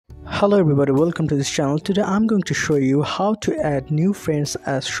Hello everybody, welcome to this channel. Today I'm going to show you how to add new friends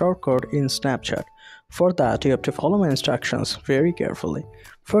as shortcut in Snapchat. For that you have to follow my instructions very carefully.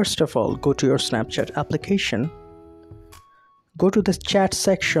 First of all, go to your Snapchat application. Go to the chat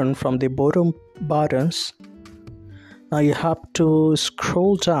section from the bottom buttons. Now you have to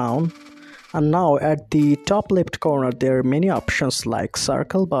scroll down, and now at the top left corner there are many options like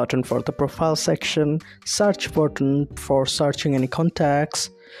circle button for the profile section, search button for searching any contacts,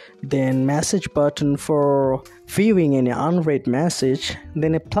 then message button for viewing any unread message,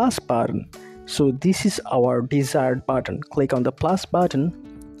 then a plus button. So this is our desired button. Click on the plus button.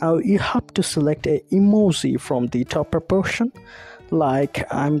 Now you have to select a emoji from the top portion. Like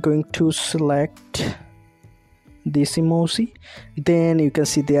I'm going to select this emoji. Then you can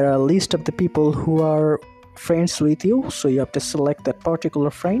see there are a list of the people who are friends with you, so you have to select that particular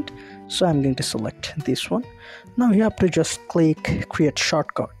friend. So I'm going to select this one. Now you have to just click create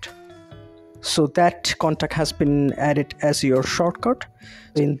shortcut, so that contact has been added as your shortcut.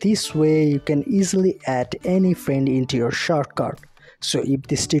 In this way you can easily add any friend into your shortcut. So if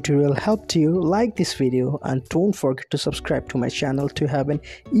this tutorial helped you, like this video and don't forget to subscribe to my channel to have an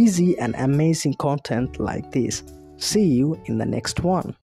easy and amazing content like this. See you in the next one.